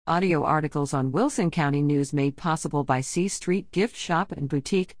Audio articles on Wilson County News made possible by C Street Gift Shop and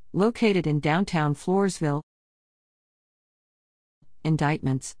Boutique, located in downtown Floresville.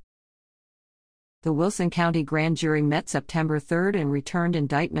 Indictments. The Wilson County Grand Jury met September 3 and returned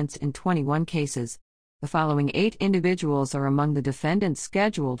indictments in 21 cases. The following 8 individuals are among the defendants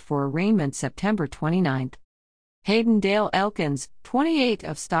scheduled for arraignment September 29. Hayden Dale Elkins, 28,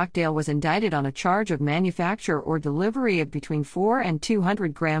 of Stockdale, was indicted on a charge of manufacture or delivery of between 4 and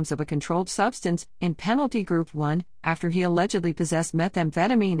 200 grams of a controlled substance in Penalty Group 1, after he allegedly possessed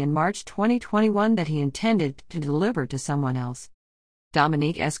methamphetamine in March 2021 that he intended to deliver to someone else.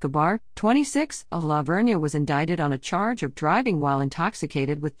 Dominique Escobar, 26, of La Vernia, was indicted on a charge of driving while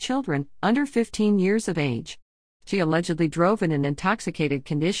intoxicated with children under 15 years of age. She allegedly drove in an intoxicated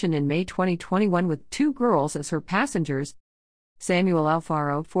condition in May 2021 with 2 girls as her passengers. Samuel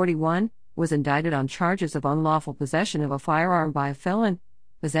Alfaro, 41, was indicted on charges of unlawful possession of a firearm by a felon,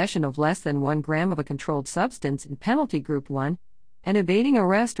 possession of less than 1 gram of a controlled substance in Penalty Group 1, and evading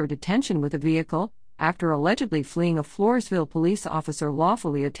arrest or detention with a vehicle, after allegedly fleeing a Floresville police officer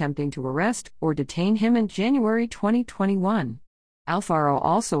lawfully attempting to arrest or detain him in January 2021. Alfaro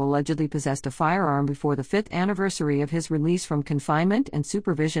also allegedly possessed a firearm before the 5th anniversary of his release from confinement and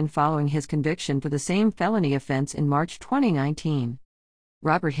supervision following his conviction for the same felony offense in March 2019.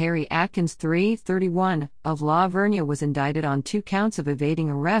 Robert Harry Atkins, 31, of La Vernia, was indicted on 2 counts of evading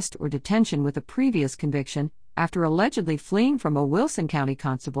arrest or detention with a previous conviction, after allegedly fleeing from a Wilson County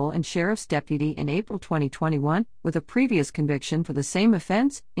constable and sheriff's deputy in April 2021, with a previous conviction for the same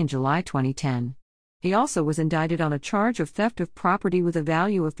offense in July 2010. He also was indicted on a charge of theft of property with a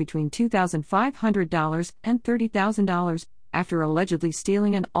value of between $2,500 and $30,000, after allegedly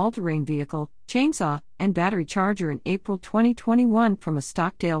stealing an all-terrain vehicle, chainsaw, and battery charger in April 2021 from a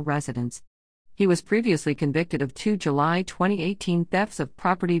Stockdale residence. He was previously convicted of 2 July 2018 thefts of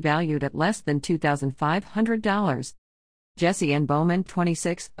property valued at less than $2,500. Jesse N. Bowman,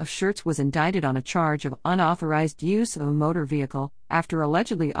 26, of Schertz, was indicted on a charge of unauthorized use of a motor vehicle, after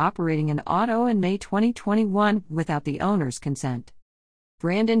allegedly operating an auto in May 2021 without the owner's consent.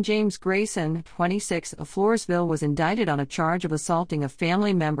 Brandon James Grayson, 26, of Floresville, was indicted on a charge of assaulting a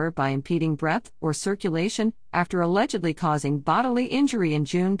family member by impeding breath or circulation, after allegedly causing bodily injury in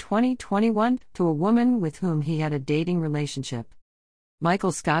June 2021 to a woman with whom he had a dating relationship.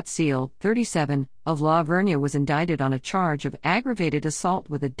 Michael Scott Seal, 37, of La Vernia, was indicted on a charge of aggravated assault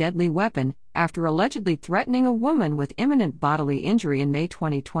with a deadly weapon, after allegedly threatening a woman with imminent bodily injury in May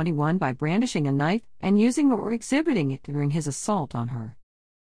 2021 by brandishing a knife and using or exhibiting it during his assault on her.